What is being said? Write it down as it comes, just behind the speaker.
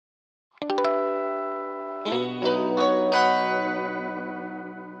Hey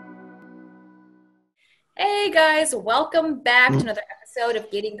guys, welcome back to another episode of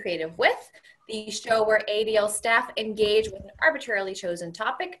Getting Creative With, the show where AADL staff engage with an arbitrarily chosen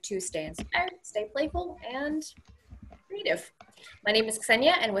topic to stay inspired, stay playful, and creative. My name is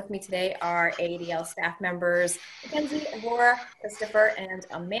Ksenia, and with me today are AADL staff members Mackenzie, Aurora, Christopher, and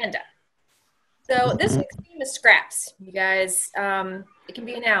Amanda. So this week's theme is scraps. You guys, it can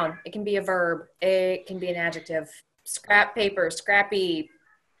be a noun, it can be a verb, it can be an adjective. Scrap paper, scrappy,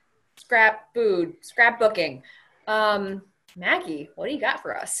 scrap food, scrapbooking. Maggie, what do you got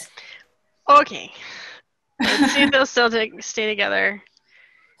for us? Okay. Let's see if they'll still stay together.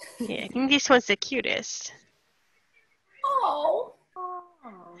 Yeah, I think this one's the cutest. Oh.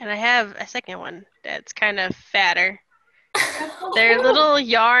 And I have a second one that's kind of fatter. They're little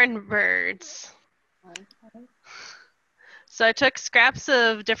yarn birds. So I took scraps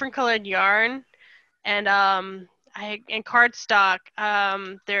of different colored yarn and cardstock.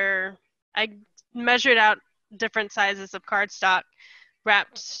 I measured out different sizes of cardstock,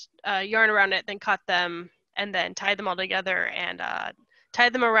 wrapped yarn around it, then cut them, and then tied them all together and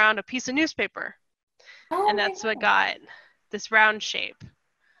tied them around a piece of newspaper. And that's what got this round shape.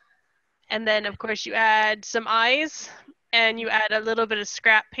 And then, of course, you add some eyes, and you add a little bit of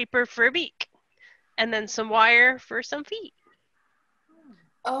scrap paper for a beak, and then some wire for some feet.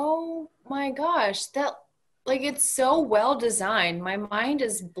 Oh my gosh, it's so well designed. My mind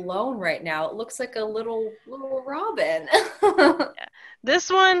is blown right now. It looks like a little robin. Yeah.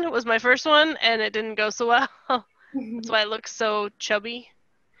 This one was my first one, and it didn't go so well. That's why it looks so chubby,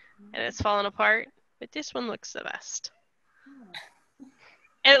 and it's falling apart. But this one looks the best.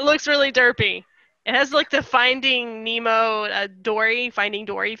 And it looks really derpy. It has like the Finding Nemo Finding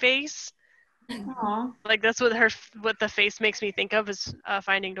Dory face. Aww. Like that's what the face makes me think of as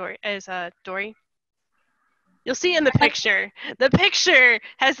Finding Dory. Dory. You'll see in the picture. The picture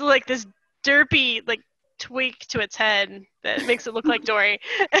has like this derpy like tweak to its head that makes it look like Dory.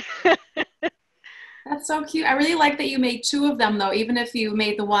 That's so cute. I really like that you made two of them though, even if you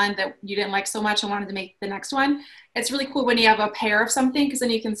made the one that you didn't like so much and wanted to make the next one. It's really cool when you have a pair of something because then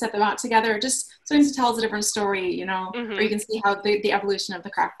you can set them out together. Just sometimes it tells a different story, you know, or you can see how the evolution of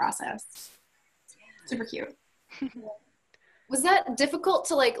the craft process. Super cute. Was that difficult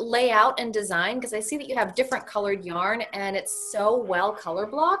to like lay out and design? Because I see that you have different colored yarn and it's so well color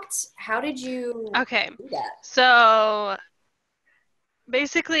blocked. How did you do that? So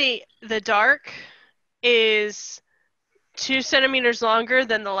basically the dark is 2 centimeters longer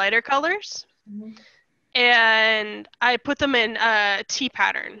than the lighter colors. And I put them in a T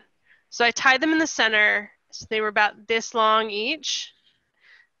pattern. So I tied them in the center. So they were about this long each.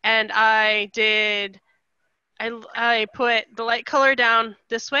 And I put the light color down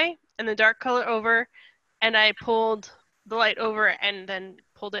this way and the dark color over, and I pulled the light over and then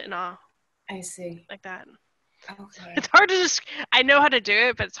pulled it in I see. like that. Okay. It's hard to I know how to do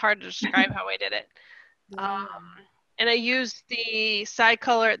it, but it's hard to describe how I did it. Yeah. And I used the side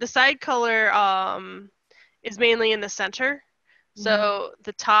color. The side color is mainly in the center. So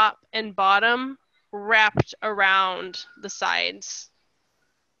the top and bottom wrapped around the sides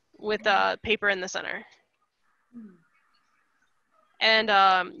with paper in the center. And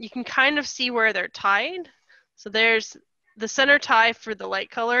you can kind of see where they're tied. So there's the center tie for the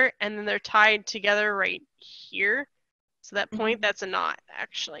light color, and then they're tied together right here. So that point, that's a knot,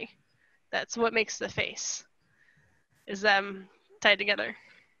 actually. That's what makes the face, is them tied together.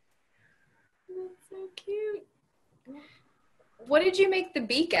 That's so cute. What did you make the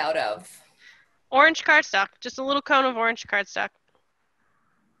beak out of? Orange cardstock, just a little cone of orange cardstock.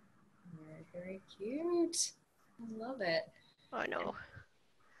 Very, very cute. I love it. Oh, no.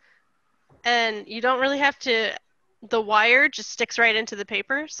 And you don't really have to, the wire just sticks right into the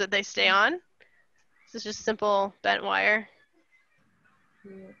paper so they stay on. This is just simple bent wire.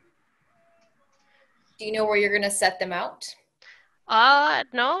 Do you know where you're going to set them out?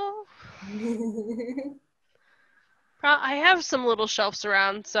 No. I have some little shelves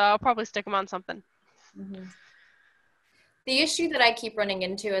around, so I'll probably stick them on something. The issue that I keep running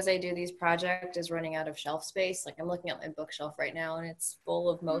into as I do these projects is running out of shelf space. Like I'm looking at my bookshelf right now and it's full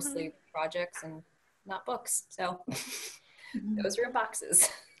of mostly projects and not books. So those are in boxes.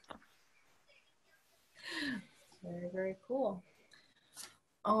 Very, very cool.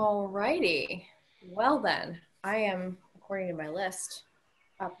 Alrighty. Well then, I am, according to my list,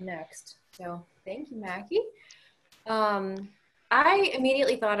 up next. So thank you, Maggie. I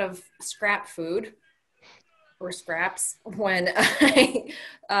immediately thought of scrap food or scraps when I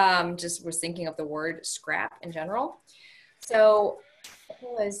just was thinking of the word scrap in general. So I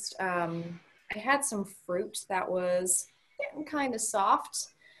realized I had some fruit that was getting kind of soft,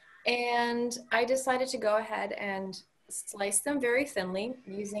 and I decided to go ahead and slice them very thinly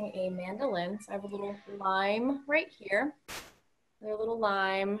using a mandolin. So I have a little lime right here, a little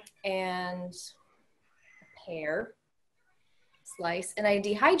lime and a pear slice, and I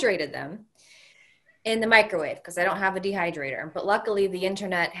dehydrated them in the microwave because I don't have a dehydrator. But luckily, the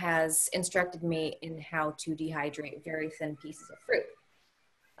internet has instructed me in how to dehydrate very thin pieces of fruit.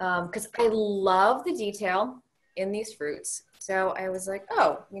 Because I love the detail in these fruits. So I was like,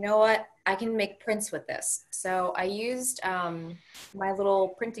 oh, you know what? I can make prints with this. So I used my little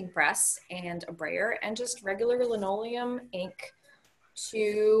printing press and a brayer and just regular linoleum ink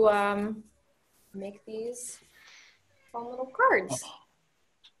to make these fun little cards.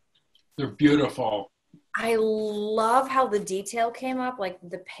 They're beautiful. I love how the detail came up. Like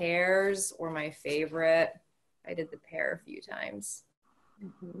the pears were my favorite. I did the pear a few times.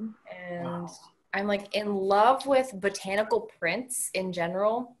 Mm-hmm. And Wow. I'm like in love with botanical prints in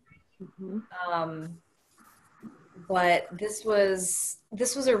general. Mm-hmm. But this was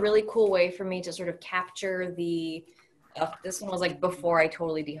a really cool way for me to sort of capture the this one was like before I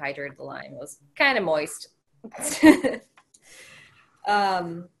totally dehydrated the lime. It was kind of moist. I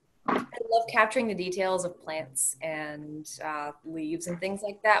love capturing the details of plants and leaves and things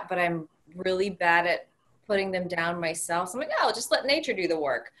like that, but I'm really bad at putting them down myself. So I'm like, oh, just let nature do the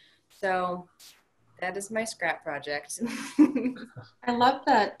work. So that is my scrap project. I love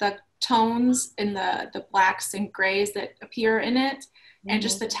the tones in the blacks and grays that appear in it, and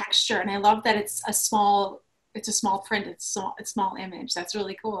just the texture. And I love that it's a small print, it's a small image. That's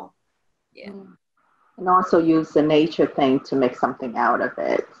really cool. Yeah. And also use the nature thing to make something out of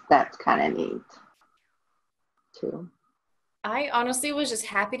it. That's kind of neat too. I honestly was just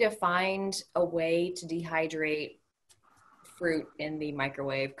happy to find a way to dehydrate fruit in the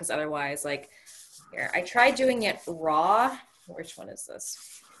microwave, because otherwise, like, here, I tried doing it raw. Which one is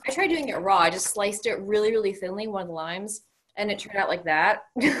this? I tried doing it raw. I just sliced it really, really thinly, one of the limes, and it turned out like that.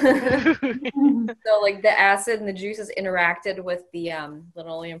 So like the acid and the juices interacted with the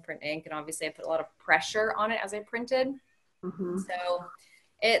linoleum print ink, and obviously I put a lot of pressure on it as I printed. Mm-hmm. So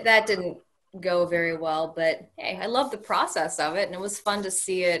that didn't go very well, but hey, I love the process of it, and it was fun to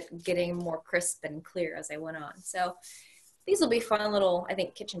see it getting more crisp and clear as I went on. So these will be fun little, I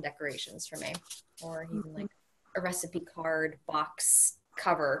think, kitchen decorations for me, or even like a recipe card box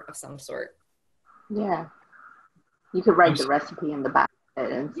cover of some sort. Yeah. You could write the recipe in the back of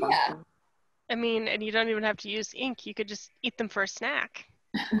it and something. Yeah. I mean, and you don't even have to use ink. You could just eat them for a snack.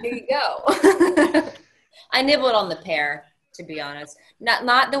 There you go. I nibbled on the pear, to be honest.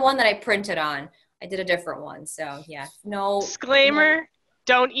 Not the one that I printed on. I did a different one. So yeah, no. Disclaimer,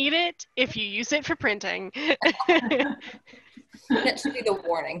 don't eat it if you use it for printing. That should be the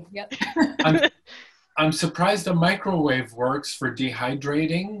warning. Yep. I'm surprised the microwave works for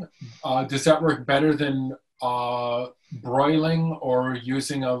dehydrating. Does that work better than broiling or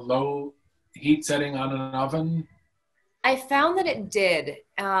using a low heat setting on an oven? I found that it did.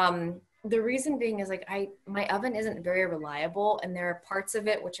 The reason being is like my oven isn't very reliable, and there are parts of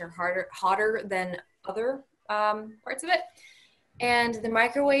it which are hotter than other parts of it. And the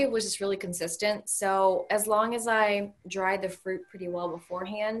microwave was just really consistent. So as long as I dried the fruit pretty well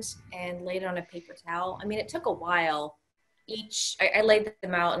beforehand and laid it on a paper towel, I mean, it took a while. I laid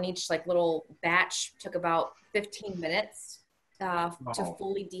them out, and each like little batch took about 15 minutes to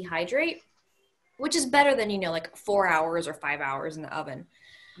fully dehydrate, which is better than, like 4 hours or 5 hours in the oven.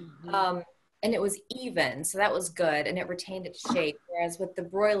 Mm-hmm. And it was even, so that was good, and it retained its shape. Whereas with the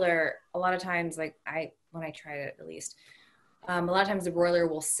broiler, a lot of times, like when I tried it at least, a lot of times the broiler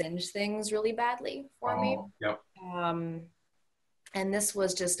will singe things really badly for me. Yep. And this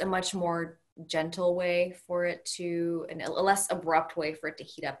was just a much more gentle way for it to, and a less abrupt way for it to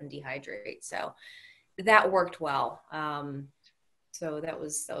heat up and dehydrate. So that worked well. So that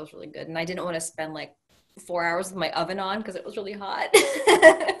was really good. And I didn't want to spend like 4 hours with my oven on because it was really hot.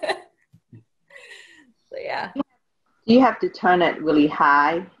 So yeah. Do you have to turn it really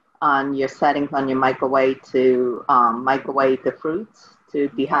high on your settings on your microwave to microwave the fruits to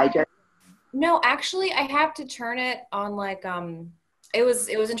dehydrate? No, actually, I have to turn it on like it was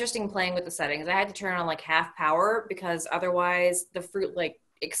interesting playing with the settings. I had to turn it on like half power because otherwise the fruit like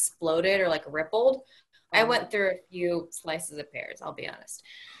exploded or like rippled. I went through a few slices of pears, I'll be honest.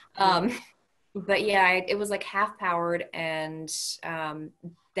 But yeah, it was like half powered, and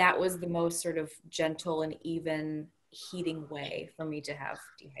that was the most sort of gentle and even heating way for me to have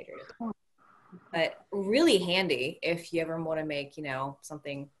dehydrated. But really handy if you ever want to make,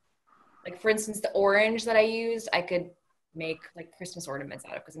 something like, for instance, the orange that I used, I could make like Christmas ornaments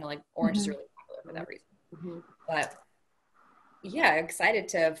out of, because like orange is really for that reason. Mm-hmm. But yeah, excited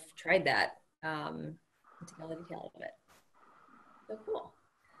to have tried that, and to know the detail of it. So cool.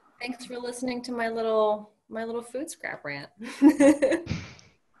 Thanks for listening to my little food scrap rant.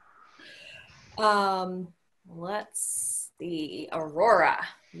 Let's see. Aurora,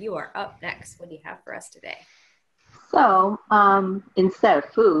 you are up next. What do you have for us today? So instead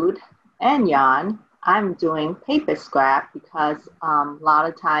of food and yarn, I'm doing paper scrap because a lot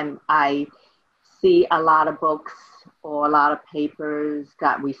of time I see a lot of books or a lot of papers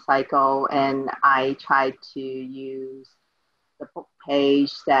got recycled, and I try to use the book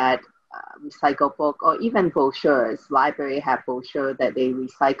page that recycle book, or even brochures. Library have brochure that they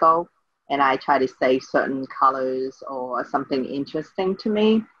recycle, and I try to save certain colors or something interesting to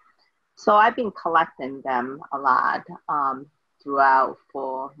me. So I've been collecting them a lot throughout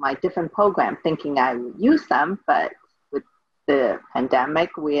for my different program, thinking I would use them, but with the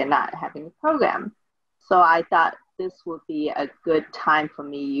pandemic, we are not having a program. So I thought this would be a good time for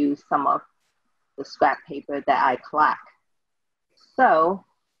me to use some of the scrap paper that I collect. So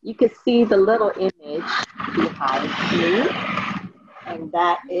you can see the little image behind me, and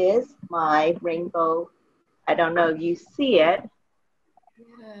that is my rainbow. I don't know if you see it.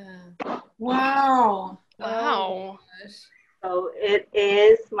 Yeah. Wow. Wow. Oh, So it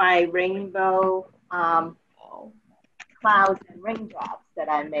is my rainbow clouds and raindrops that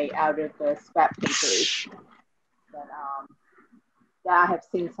I made out of the scrap papers. That, that I have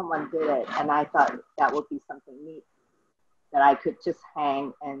seen someone did it, and I thought that would be something neat that I could just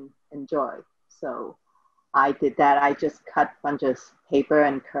hang and enjoy. So I did that. I just cut a bunch of paper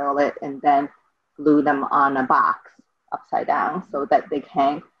and curl it, and then glue them on a box upside down so that they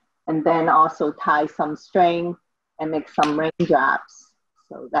hang. And then also tie some string and make some raindrops,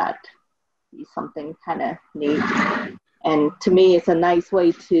 so that be something kind of neat. And to me, it's a nice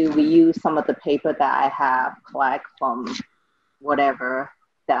way to reuse some of the paper that I have collect from whatever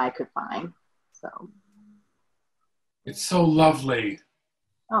that I could find. So It's so lovely.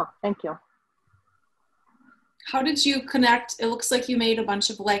 oh, thank you. How did you connect? It looks like you made a bunch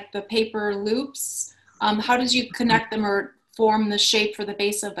of like the paper loops. How did you connect them or form the shape for the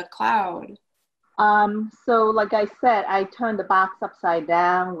base of the cloud? So like I said, I turned the box upside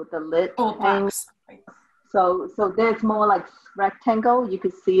down with the lid. Oh, box. So there's more like rectangle, you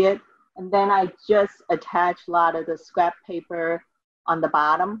could see it. And then I just attach a lot of the scrap paper on the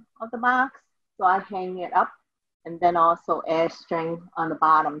bottom of the box. So I hang it up, and then also add string on the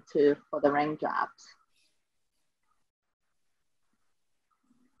bottom too for the raindrops.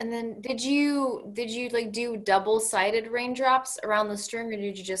 and then did you like do double-sided raindrops around the string, or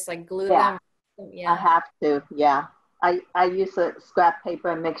did you just like glue them? I have to, yeah. I use a scrap paper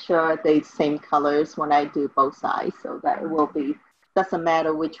and make sure they're same colors when I do both sides, so that it will be, doesn't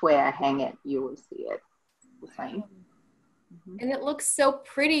matter which way I hang it, you will see it the same. Mm-hmm. And it looks so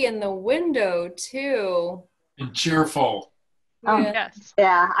pretty in the window too. And cheerful. Yeah. Yes.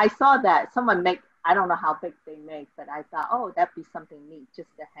 Yeah, I saw that. Someone make, I don't know how big they make, but I thought, oh, that'd be something neat just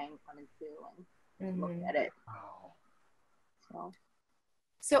to hang on a ceiling, look at it. Wow.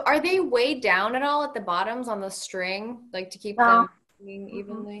 So are they weighed down at all at the bottoms on the string, like to keep them hanging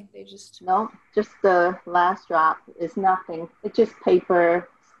evenly? They just no, just the last drop is nothing. It's just paper,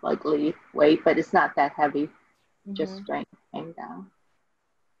 slightly weight, but it's not that heavy. Just string hang down.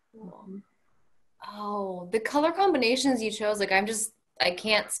 Cool. Oh, the color combinations you chose, like I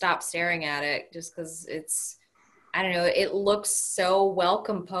can't stop staring at it just because it's, I don't know, it looks so well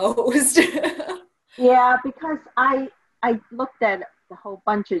composed. Yeah, because I looked at the whole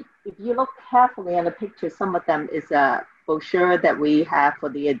bunch of, if you look carefully in the picture, some of them is a brochure that we have for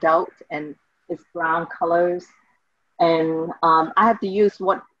the adult, and it's brown colors. And I have to use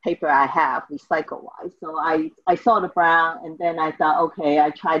what paper I have recycle wise. So I saw the brown, and then I thought, okay, I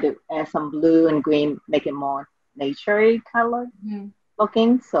tried to add some blue and green, make it more naturey color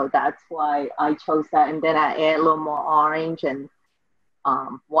looking. So that's why I chose that. And then I add a little more orange and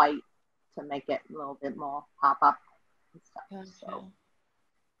white to make it a little bit more pop up and stuff. Gotcha. So.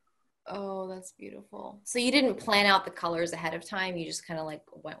 Oh, that's beautiful. So you didn't plan out the colors ahead of time. You just kind of like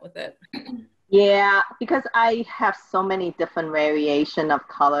went with it. Yeah, because I have so many different variation of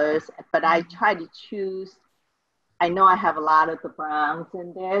colors, but I try to choose, I know I have a lot of the browns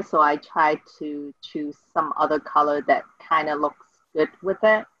in there, so I try to choose some other color that kind of looks good with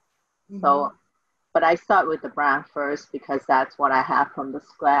it. So, but I start with the brown first because that's what I have from the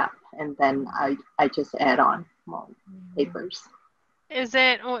scrap, and then I just add on more papers. Is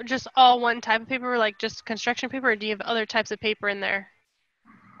it just all one type of paper, like just construction paper, or do you have other types of paper in there?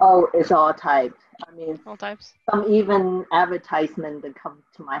 Oh, it's all typed. I mean, All types. some even advertisement that come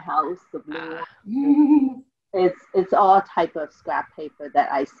to my house, the blue Ah. one. It's all type of scrap paper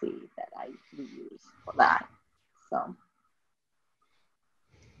that I see that I use for that. So.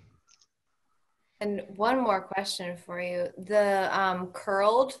 And one more question for you. The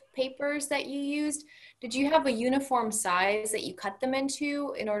curled papers that you used, did you have a uniform size that you cut them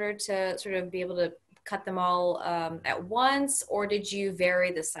into in order to sort of be able to cut them all at once, or did you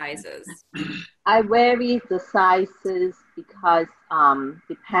vary the sizes? I vary the sizes because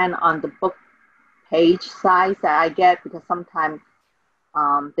depend on the book page size that I get, because sometimes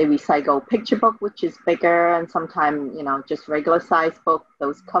they recycle picture book, which is bigger, and sometimes, you know, just regular size book,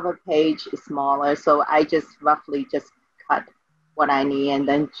 those cover page is smaller. So I just roughly just cut what I need and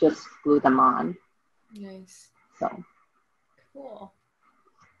then just glue them on. Nice. So. Cool.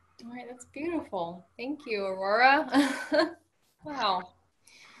 All right, that's beautiful. Thank you, Aurora. Wow.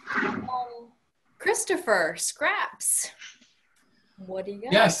 Christopher, scraps. What do you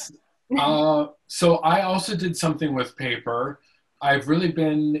got? Yes. So I also did something with paper. I've really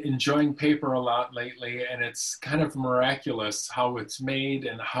been enjoying paper a lot lately, and it's kind of miraculous how it's made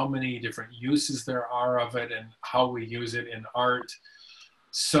and how many different uses there are of it and how we use it in art.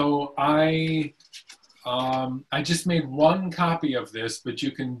 So I just made one copy of this, but you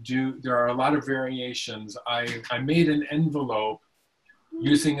can do, there are a lot of variations. I made an envelope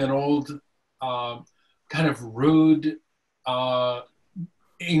using an old kind of rude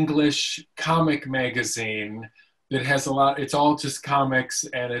English comic magazine that has a lot, it's all just comics,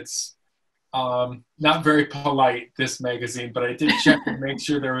 and it's not very polite, this magazine, but I did check and make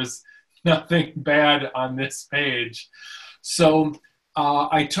sure there was nothing bad on this page. So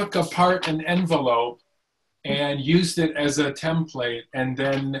I took apart an envelope and used it as a template, and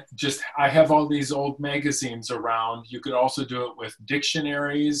then just, I have all these old magazines around. You could also do it with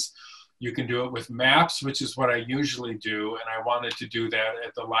dictionaries. You can do it with maps, which is what I usually do, and I wanted to do that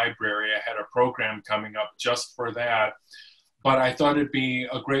at the library. I had a program coming up just for that, but I thought it'd be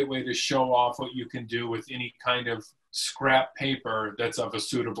a great way to show off what you can do with any kind of scrap paper that's of a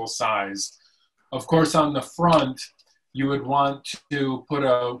suitable size. Of course, on the front, you would want to put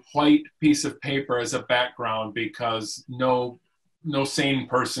a white piece of paper as a background, because no sane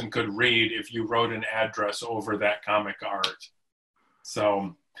person could read if you wrote an address over that comic art.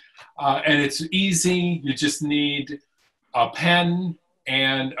 So, and it's easy. You just need a pen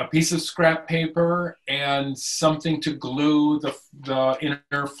and a piece of scrap paper and something to glue the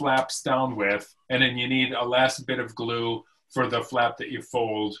inner flaps down with. And then you need a last bit of glue for the flap that you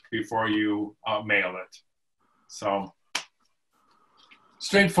fold before you mail it. So,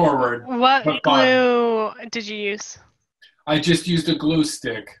 straightforward. What but glue did you use? I just used a glue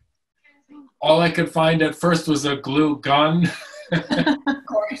stick. All I could find at first was a glue gun. Of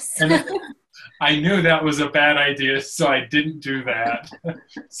course. And I knew that was a bad idea, so I didn't do that.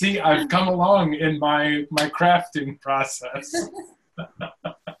 See, I've come along in my crafting process.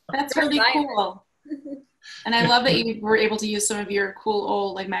 That's really cool. And I love that you were able to use some of your cool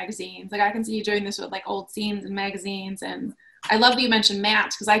old like magazines. Like I can see you doing this with like old scenes and magazines. And I love that you mentioned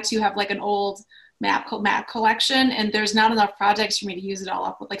maps, because I too have like an old map collection, and there's not enough projects for me to use it all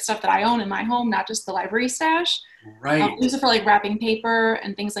up with, like stuff that I own in my home, not just the library stash. Right. I use it for like wrapping paper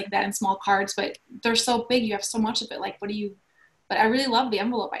and things like that, and small cards, but they're so big, you have so much of it. Like, but I really love the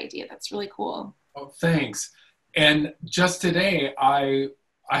envelope idea. That's really cool. Oh, thanks. And just today, I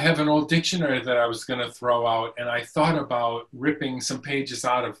have an old dictionary that I was going to throw out, and I thought about ripping some pages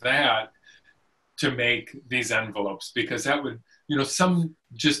out of that to make these envelopes, because that would, you know, some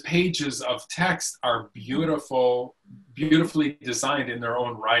just pages of text are beautiful, beautifully designed in their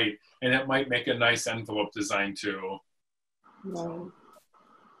own right, and it might make a nice envelope design too. No.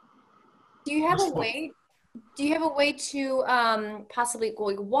 Do you have a way? Do you have a way to possibly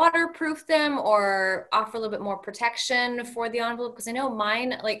like waterproof them or offer a little bit more protection for the envelope? Because I know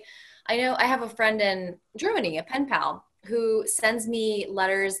mine, like, I know I have a friend in Germany, a pen pal, who sends me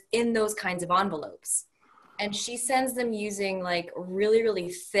letters in those kinds of envelopes. And she sends them using like really, really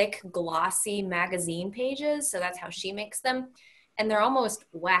thick, glossy magazine pages. So that's how she makes them. And they're almost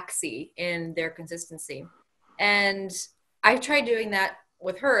waxy in their consistency. And I tried doing that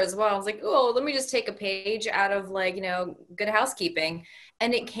with her as well. I was like, oh, let me just take a page out of like, you know, Good Housekeeping.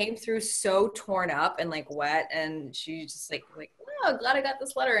 And it came through so torn up and like wet. And she just like, oh, glad I got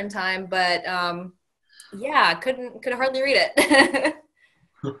this letter in time. But yeah, could hardly read it.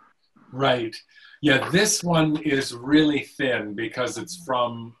 Right. Yeah, this one is really thin because it's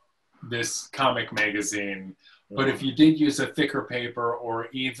from this comic magazine. But if you did use a thicker paper or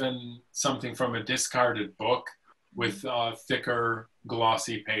even something from a discarded book, with thicker,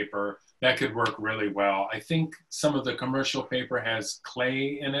 glossy paper. That could work really well. I think some of the commercial paper has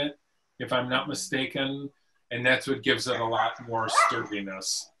clay in it, if I'm not mistaken, and that's what gives it a lot more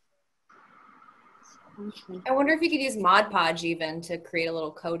sturdiness. I wonder if you could use Mod Podge even to create a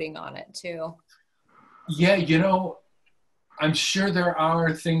little coating on it too. Yeah, you know, I'm sure there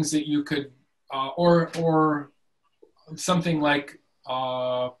are things that you could, or something like,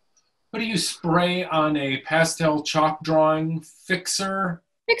 what do you spray on a pastel chalk drawing fixer?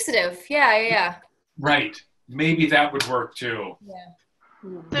 Fixative, yeah. Right, maybe that would work too. Yeah.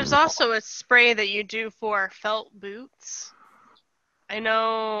 There's also a spray that you do for felt boots. I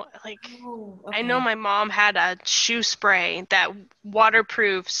know, like, Oh, I know my mom had a shoe spray that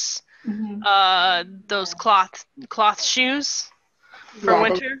waterproofs those cloth shoes for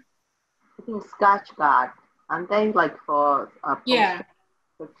winter. I think Scotch Guard, aren't they? Like for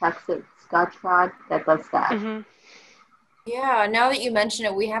protective Scotch Guard that does that. Mm-hmm. Yeah, now that you mention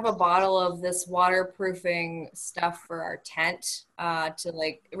it, we have a bottle of this waterproofing stuff for our tent to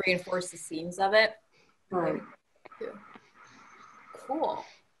like reinforce the seams of it. Right. Cool.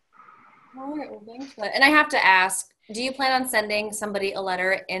 All right, well, thanks for that. And I have to ask, do you plan on sending somebody a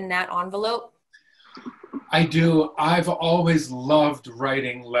letter in that envelope? I do. I've always loved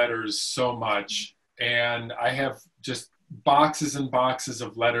writing letters so much. And I have just boxes and boxes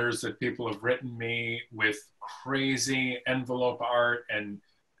of letters that people have written me with crazy envelope art and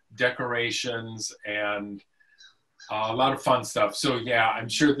decorations and a lot of fun stuff. So yeah, I'm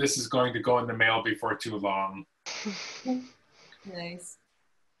sure this is going to go in the mail before too long. Nice.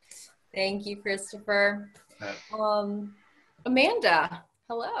 Thank you, Christopher. Amanda,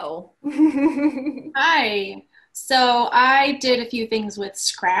 hello. Hi. So I did a few things with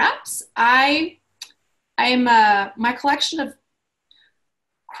scraps. My collection of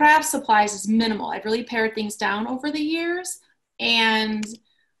craft supplies is minimal. I've really pared things down over the years, and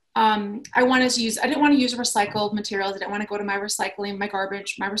I didn't want to use recycled materials. I didn't want to go to my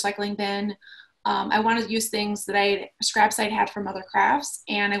recycling bin. I wanted to use things that scraps I'd had from other crafts,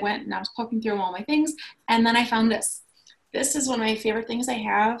 and I went and I was poking through all my things, and then I found this. This is one of my favorite things I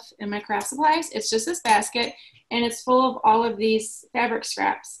have in my craft supplies. It's just this basket, and it's full of all of these fabric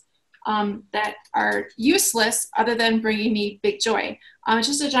scraps that are useless other than bringing me big joy. It's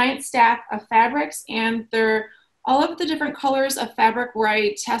just a giant stack of fabrics, and they're all of the different colors of fabric where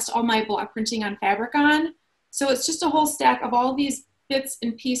I test all my block printing on fabric on. So it's just a whole stack of all these bits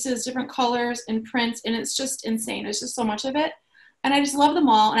and pieces, different colors and prints, and it's just insane. There's just so much of it. And I just love them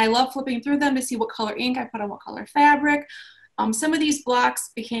all, and I love flipping through them to see what color ink I put on what color fabric. Some of these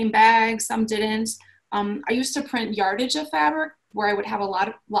blocks became bags, some didn't. I used to print yardage of fabric where I would have a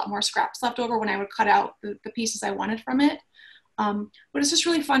lot more scraps left over when I would cut out the pieces I wanted from it. But it's just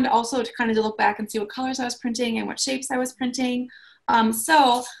really fun to also to kind of look back and see what colors I was printing and what shapes I was printing.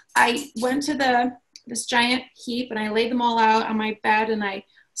 So I went to this giant heap, and I laid them all out on my bed, and I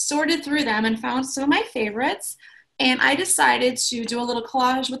sorted through them and found some of my favorites. And I decided to do a little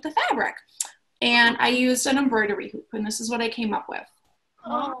collage with the fabric. And I used an embroidery hoop, and this is what I came up with.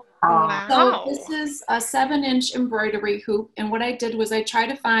 Oh, wow. So this is a 7-inch embroidery hoop. And what I did was I tried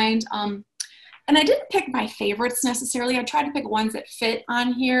to find, and I didn't pick my favorites necessarily. I tried to pick ones that fit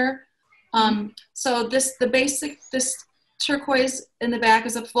on here. So this turquoise in the back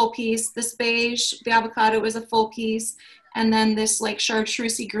is a full piece. This beige, the avocado, is a full piece. And then this like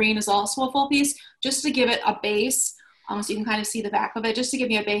chartreusey green is also a full piece, just to give it a base. So you can kind of see the back of it, just to give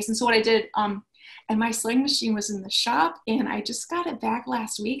me a base. And so what I did, and my sewing machine was in the shop, and I just got it back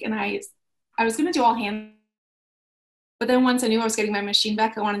last week, and I was going to do all hand, but then once I knew I was getting my machine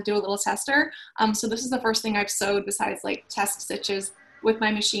back, I wanted to do a little tester. So this is the first thing I've sewed besides like test stitches with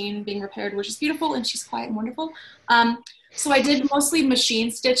my machine being repaired, which is beautiful, and she's quiet and wonderful. So I did mostly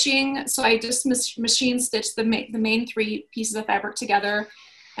machine stitching. So I just machine stitched the main 3 pieces of fabric together,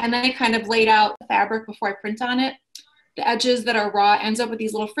 and then I kind of laid out the fabric before I print on it. The edges that are raw ends up with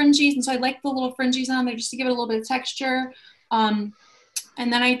these little fringes, and so I like the little fringes on there just to give it a little bit of texture. And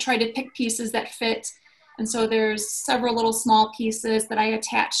then I tried to pick pieces that fit, and so there's several little small pieces that I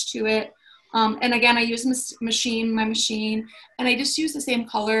attached to it. And again, I use my machine, and I just use the same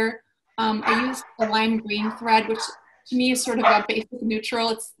color. I use a lime green thread, which to me is sort of a basic neutral.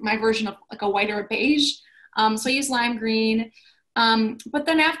 It's my version of like a white or a beige. So I use lime green. But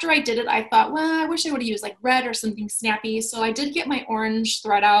then after I did it, I thought, well, I wish I would have used like red or something snappy. So I did get my orange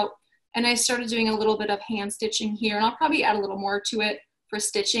thread out, and I started doing a little bit of hand stitching here, and I'll probably add a little more to it for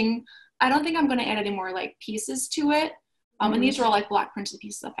stitching. I don't think I'm going to add any more like pieces to it. And these are all like block printed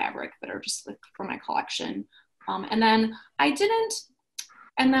pieces of fabric that are just like from my collection. And then I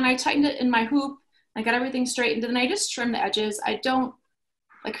tightened it in my hoop, I got everything straightened, and I just trim the edges. I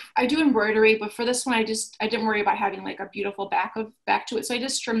do embroidery, but for this one, I didn't worry about having like a beautiful back to it. So I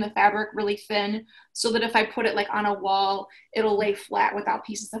just trim the fabric really thin so that if I put it like on a wall, it'll lay flat without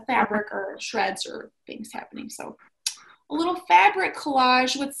pieces of fabric or shreds or things happening. So a little fabric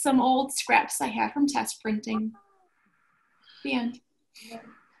collage with some old scraps I had from test printing. The end.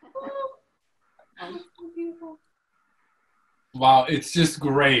 Wow, it's just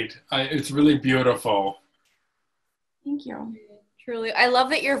great. It's really beautiful. Thank you. Truly, I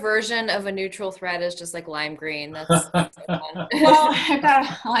love that your version of a neutral thread is just like lime green. That's so fun. Well, I've got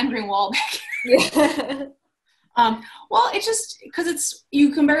a lime green wall back here. Yeah. Well, it's just because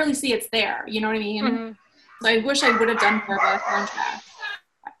you can barely see it's there. You know what I mean? Mm-hmm. So I wish I would have done more of a contrast.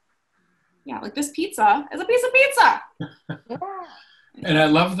 Yeah, like this pizza is a piece of pizza. And I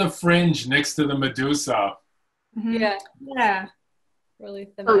love the fringe next to the Medusa. Mm-hmm. Yeah. Yeah. Really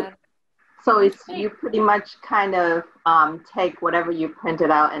thematic. So it's you pretty much kind of take whatever you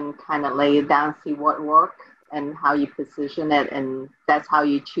printed out and kind of lay it down, see what works and how you position it, and that's how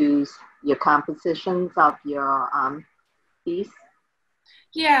you choose your compositions of your piece.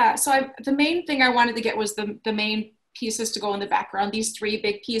 Yeah. So the main thing I wanted to get was the main pieces to go in the background. These 3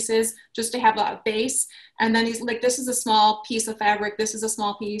 big pieces just to have a base, and then these this is a small piece of fabric. This is a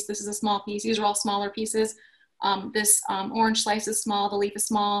small piece. This is a small piece. These are all smaller pieces. This orange slice is small. The leaf is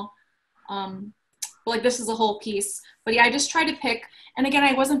small. But this is a whole piece. But yeah, I just tried to pick, and again,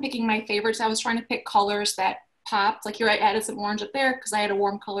 I wasn't picking my favorites. I was trying to pick colors that popped. Like here, I added some orange up there because I had a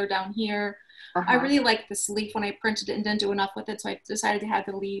warm color down here. I really liked this leaf when I printed it and didn't do enough with it, so I decided to have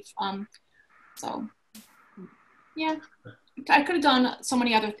the leaf. So yeah, I could have done so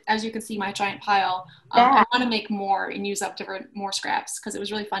many other, as you can see, my giant pile. I want to make more and use up more scraps because it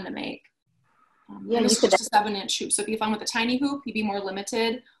was really fun to make. Yeah, this is just a 7-inch hoop. So if you found with a tiny hoop, you'd be more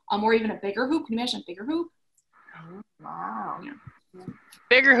limited. Or even a bigger hoop. Can you imagine a bigger hoop? Wow. Yeah.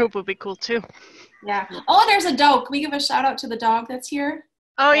 Bigger hoop would be cool too. Yeah. Oh, there's a dog. Can we give a shout out to the dog that's here?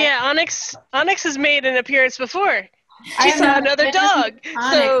 Oh yeah, Onyx has made an appearance before. She saw another dog.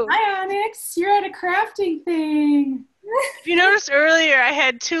 Onyx. So Hi, Onyx. You're at a crafting thing. if you noticed earlier, I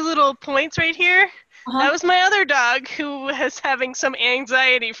had 2 little points right here. That was my other dog who was having some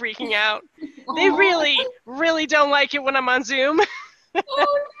anxiety freaking out. They really, really don't like it when I'm on Zoom.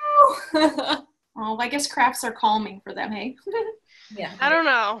 Oh no. Oh, I guess crafts are calming for them, hey? Yeah. I don't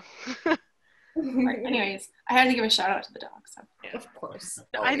know. Right. Anyways, I had to give a shout out to the dog. So. Of course.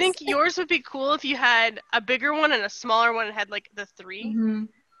 I think yours would be cool if you had a bigger one and a smaller one and had like the 3. Mm-hmm.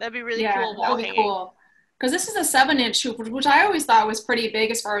 That'd be really yeah, cool. That would be cool. Because this is a 7-inch hoop, which I always thought was pretty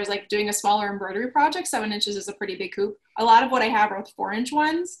big as far as like doing a smaller embroidery project. 7 inches is a pretty big hoop. A lot of what I have are 4-inch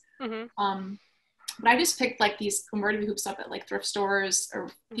ones. Mm-hmm. But I just picked like these embroidery hoops up at like thrift stores,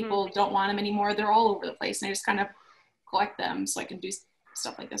 or people don't want them anymore. They're all over the place, and I just kind of collect them so I can do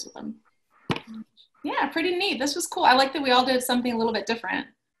stuff like this with them. Yeah, pretty neat. This was cool. I like that we all did something a little bit different.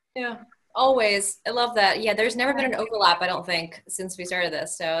 Yeah, always. I love that. Yeah, there's never been an overlap, I don't think, since we started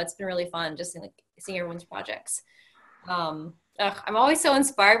this. So it's been really fun just seeing everyone's projects. I'm always so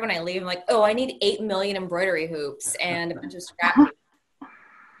inspired when I leave. I'm like, oh, I need 8 million embroidery hoops and a bunch of scrap.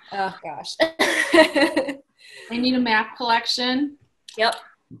 Oh gosh. I need a map collection. Yep.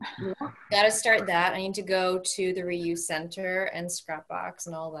 Got to start that. I need to go to the reuse center and Scrapbox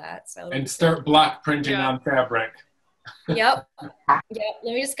and all that. So and start block printing on fabric. Yep. Yep. Let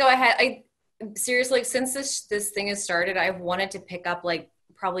me just go ahead. Seriously, since this thing has started, I've wanted to pick up like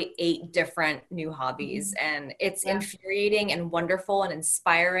probably 8 different new hobbies, and it's infuriating and wonderful and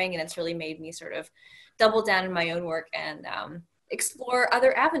inspiring, and it's really made me sort of double down in my own work and explore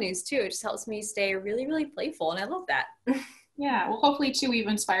other avenues too. It just helps me stay really, really playful, and I love that. Yeah, well, hopefully too, we've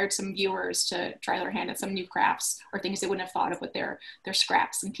inspired some viewers to try their hand at some new crafts or things they wouldn't have thought of with their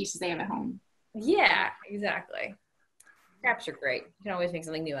scraps and pieces they have at home. Yeah, exactly. Scraps are great. You can always make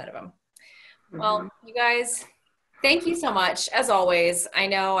something new out of them. Well, you guys, thank you so much, as always. I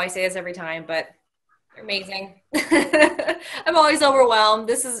know I say this every time, but you're amazing. I'm always overwhelmed.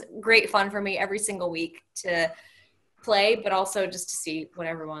 This is great fun for me every single week to play, but also just to see what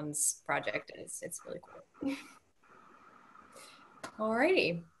everyone's project is. It's really cool.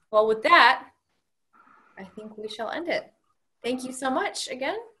 Alrighty. Well, with that, I think we shall end it. Thank you so much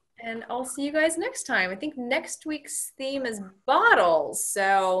again, and I'll see you guys next time. I think next week's theme is bottles,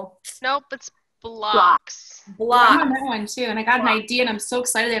 so... Nope, it's blocks. I'm on that one too, and I got an idea, and I'm so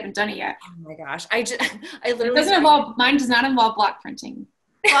excited I haven't done it yet. Oh my gosh. I literally... Mine does not involve block printing.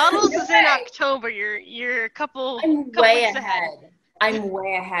 Bottles is in October. You're a couple way weeks ahead. I'm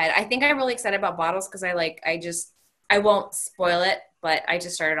way ahead. I think I'm really excited about bottles because I I won't spoil it, but I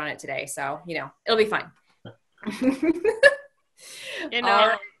just started on it today, so you know it'll be fine. You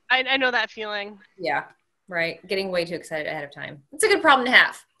know, I know that feeling. Yeah, right. Getting way too excited ahead of time. It's a good problem to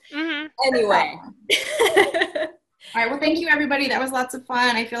have. Mm-hmm. Anyway. All right. Well, thank you, everybody. That was lots of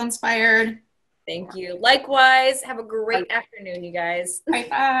fun. I feel inspired. Thank you. Likewise. Have a great afternoon, you guys.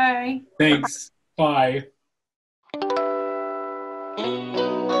 Bye-bye. Thanks. Bye.